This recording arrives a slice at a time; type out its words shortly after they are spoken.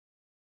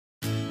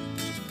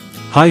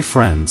Hi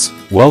friends,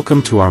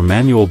 welcome to our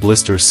manual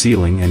blister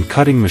sealing and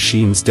cutting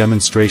machines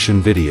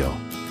demonstration video.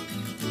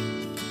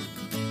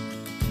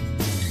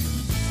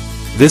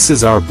 This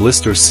is our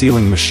blister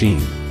sealing machine.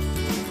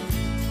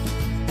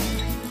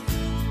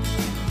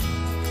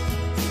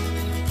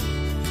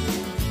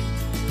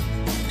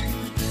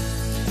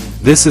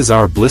 This is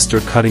our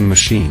blister cutting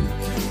machine.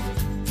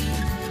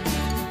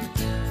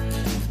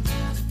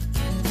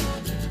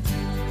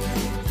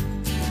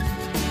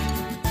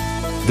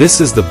 This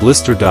is the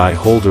blister die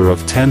holder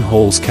of 10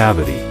 holes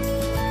cavity.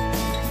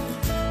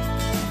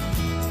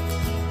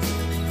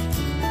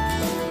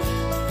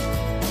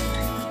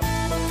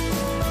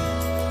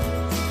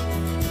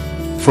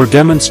 For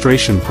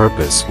demonstration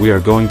purpose, we are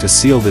going to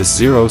seal this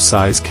 0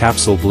 size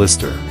capsule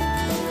blister.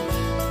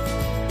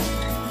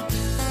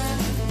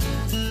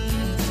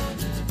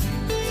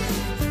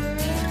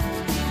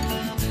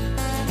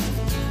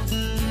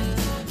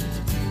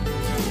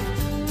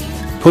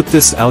 Put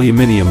this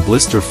aluminium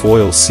blister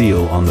foil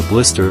seal on the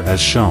blister as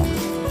shown.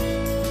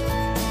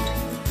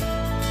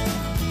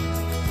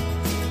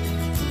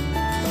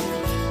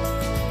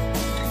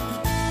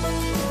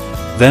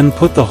 Then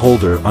put the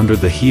holder under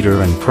the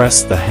heater and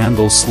press the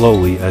handle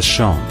slowly as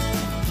shown.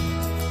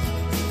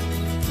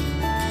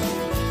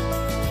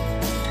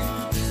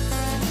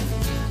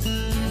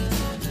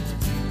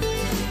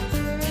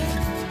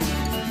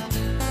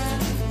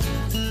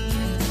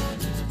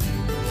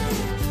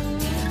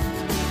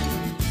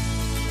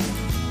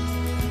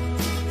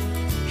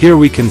 Here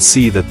we can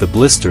see that the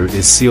blister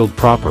is sealed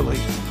properly.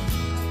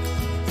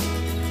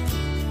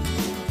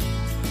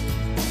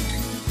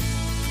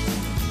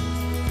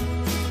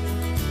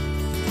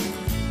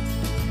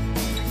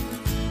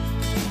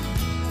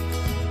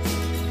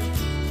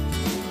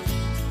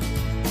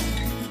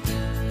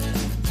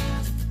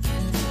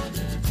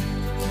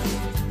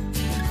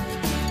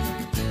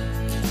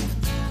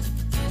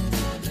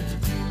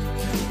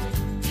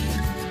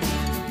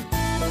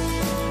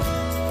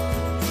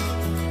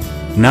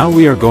 Now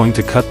we are going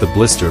to cut the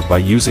blister by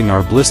using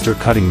our blister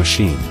cutting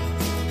machine.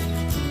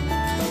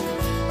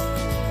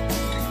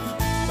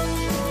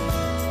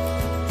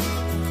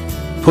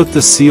 Put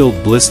the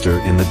sealed blister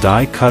in the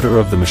die cutter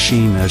of the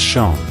machine as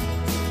shown.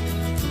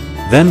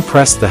 Then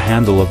press the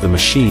handle of the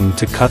machine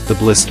to cut the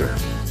blister.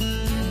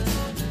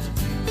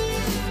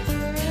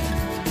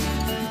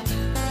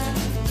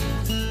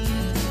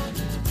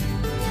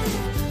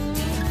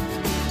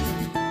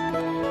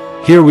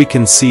 Here we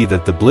can see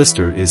that the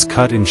blister is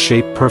cut in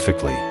shape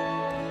perfectly.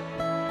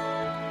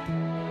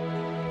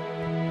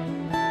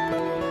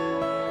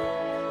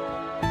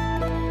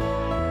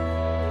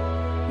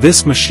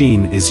 This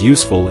machine is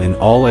useful in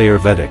all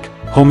Ayurvedic,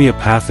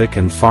 homeopathic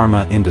and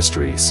pharma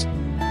industries.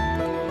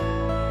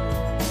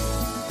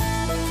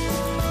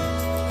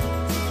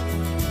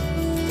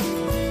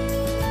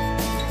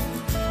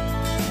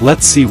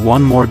 Let's see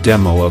one more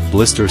demo of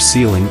blister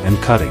sealing and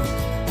cutting.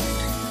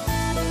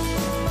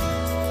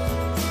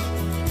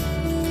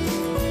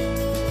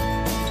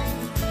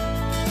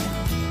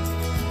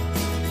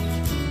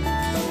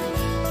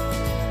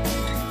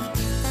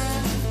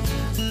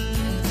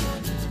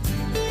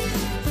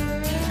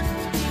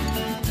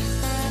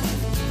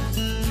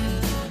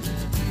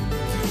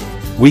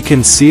 We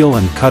can seal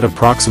and cut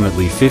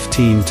approximately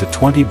 15 to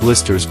 20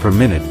 blisters per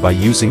minute by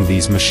using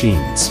these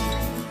machines.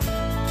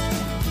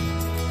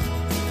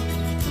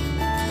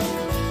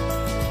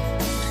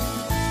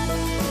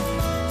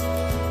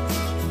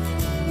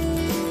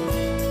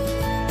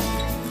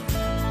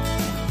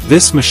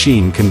 This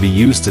machine can be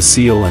used to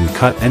seal and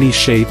cut any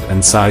shape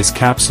and size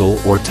capsule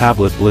or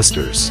tablet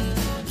blisters.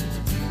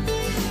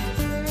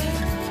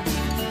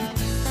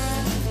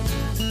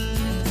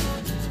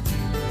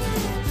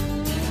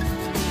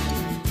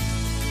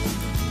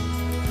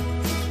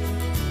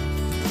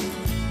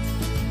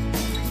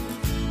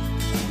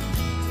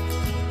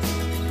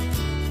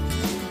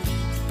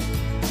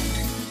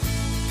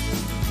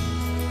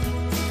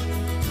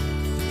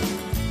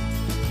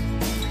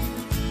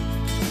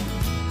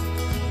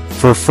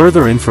 For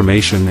further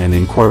information and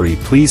inquiry,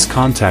 please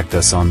contact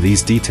us on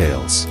these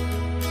details.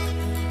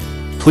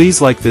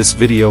 Please like this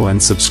video and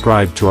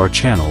subscribe to our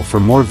channel for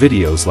more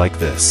videos like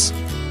this.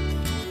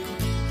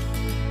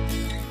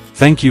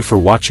 Thank you for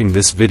watching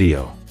this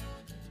video.